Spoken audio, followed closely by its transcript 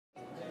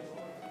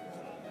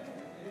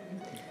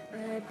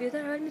بیادر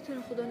اول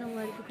میتونید خدا نام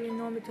معرفی کنید،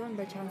 نامتون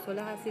و چند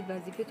ساله هستید،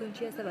 وظیفتون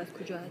چی هست و از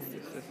کجا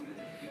هستید؟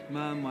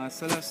 من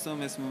محصل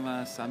هستم، اسم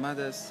من صمد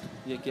است،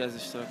 یکی از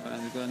اشتراک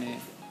کنندگان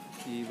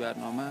این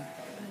برنامه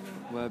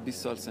و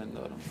 20 سال سن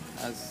دارم.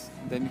 از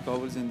دمی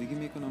کابل زندگی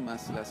میکنم،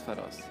 اصل از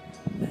فراز.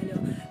 بله.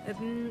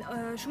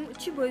 شما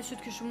چی باعث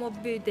شد که شما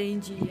به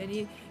اینجی،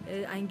 یعنی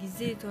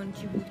انگیزه تان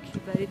چی بود که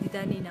برای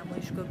دیدن این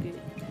نمایشگاه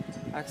بیایید؟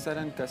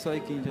 اکثرا کسایی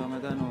که اینجا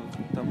آمدن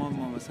و تمام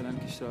ما مثلا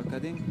که اشتراک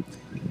کردیم،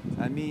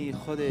 امی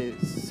خود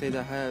 3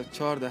 دهه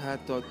 4 دهه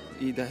تا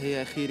این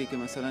دهه اخیری که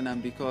مثلا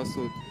امریکاست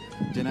و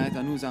جنایت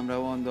هنوز هم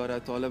روان داره،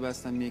 طالب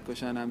هستن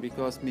میکشن،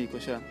 امریکاست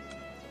میکشه،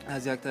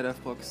 از یک طرف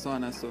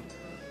پاکستان است و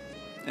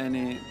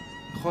یعنی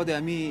خود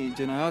امی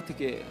جنایاتی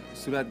که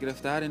صورت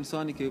گرفته، هر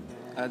انسانی که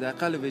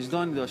حداقل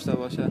وجدانی داشته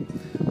باشه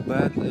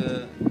باید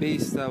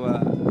بیسته و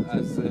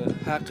از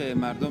حق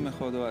مردم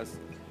خود و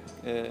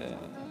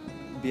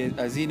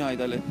از این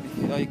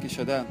هایی که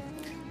شده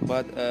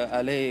باید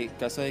علیه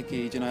کسایی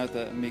که جنایت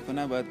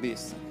میکنه باید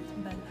بیسته.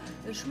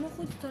 بله. شما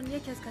خودتون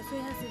یک از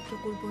کسایی هستید که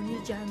قربانی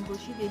جنگ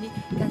باشید، یعنی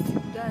کسی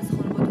بوده از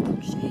خانواده‌تون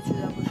که شهید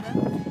شده باشه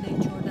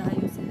در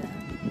 14 یا 13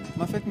 دهه؟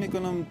 من فکر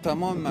میکنم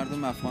تمام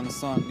مردم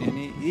افغانستان،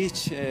 یعنی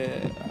هیچ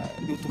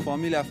تو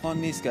فامیل افغان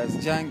نیست که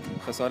از جنگ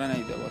خساره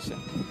ندیده باشه.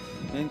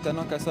 این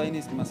تنها کسایی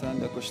نیست که مثلا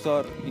در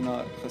کشتار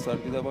اینا خساره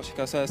دیده باشه،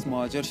 کسایی از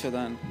مهاجر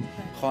شدن،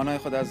 خانه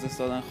خود از دست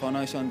دادن،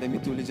 خانه‌شان در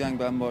طول جنگ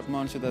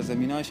بمباردمان شده،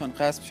 زمینایشان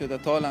غصب شده،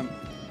 تالم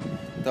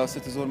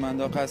توسط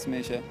زورمندا غصب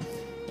میشه.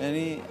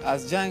 یعنی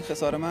از جنگ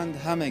خسارمند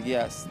همگی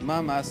است.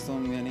 من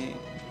هستم، یعنی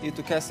این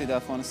تو کسی در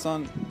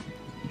افغانستان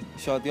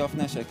شادیاف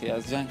نشه که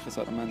از جنگ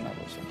خسارمند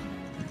نباشه.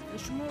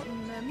 شما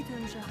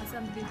میتونید مشخصا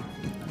بگید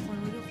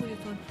خانواده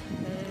خودتون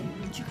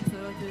چی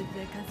خسارات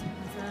دیده؟ کسی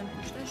مثلا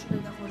کشته شده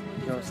در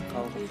خانواده یا از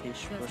قوم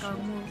خیش باشه، از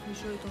قوم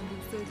خیشایتون،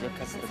 دوستایتون، یا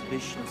کسی رو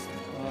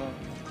بشناسید؟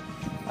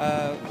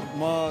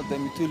 ما در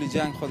طول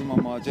جنگ خود ما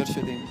مهاجر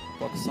شدیم،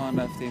 پاکستان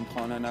رفتیم،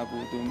 خانه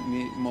نبود و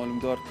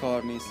معلومدار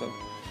کار نیست،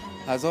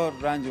 هزار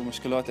رنج و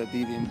مشکلات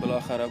دیدیم.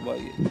 بالاخره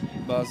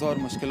با هزار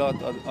مشکلات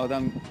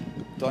آدم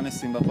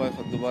دانستیم به پای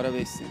خود دوباره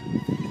بیستیم.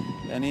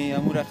 یعنی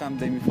همون رقم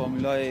در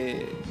فامیلای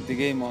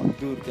دیگه ما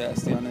دور که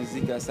است یا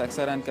نزدیک است،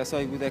 اکثرا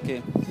کسایی بوده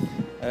که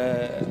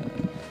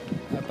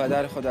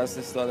پدر خود از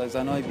دست داده،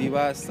 زنای بیوه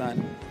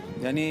هستن.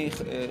 یعنی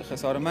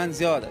خسارمند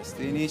زیاد است،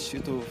 یعنی هیچ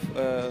تو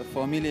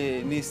فامیل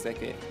نیست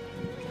که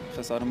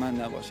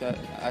خسارمند نباشه.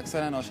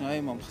 اکثرا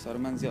آشناهای ما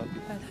خسارمند زیاد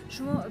بود.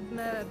 شما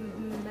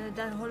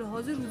در حال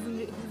حاضر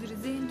حضور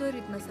ذهن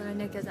دارید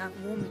مثلا یک از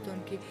اقوامتون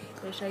که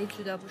شهید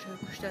شده باشه،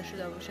 کشته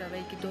شده باشه و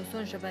اینکه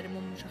داستانش برای ما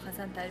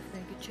مشخصا تعریف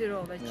کنید که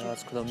چرا و چی؟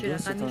 از کدام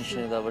دوستتون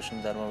شنیده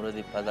باشیم در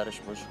مورد پدرش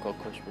باشه،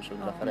 کاکاش باشه،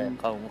 بالاخره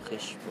قوم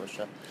خیش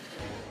باشه؟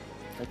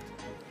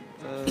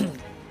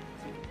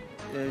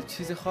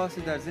 چیز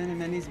خاصی در ذهن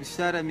من نیست.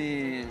 بیشتر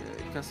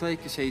کسایی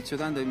که شهید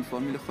شدن در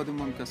فامیل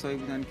خودمون کسایی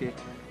بودن که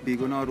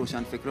بیگناه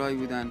روشنفکرایی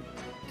بودن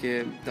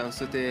که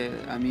توسط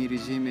امیر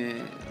رژیم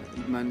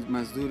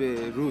مزدور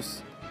روس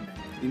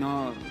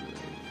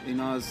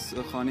اینا از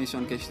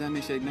خانهشان کشیده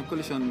میشه. اینا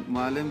کلشان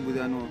معلم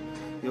بودن و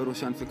یا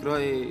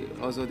روشنفکرای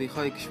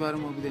آزادیخواه کشور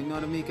ما بودن، اینا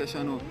رو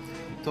میکشن و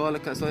تا حالا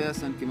کسایی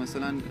هستن که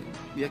مثلا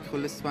یک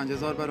خلص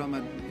 5000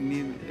 برآمد،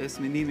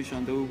 اسم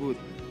نیمشان دو بود،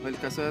 ولی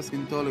کسایی هست که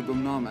تا حالا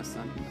گمنام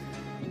هستن.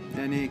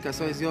 یعنی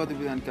کسای زیادی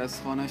بودن که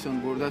از خانهشان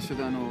برده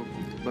شدن و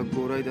به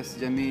گورای دست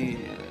جمعی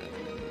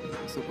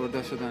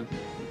سپرده شدن.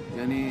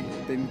 یعنی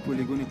در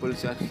پولیگونی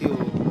پلچرخی و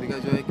دیگه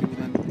جایی که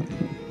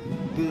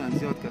بودن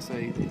زیاد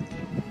کسایی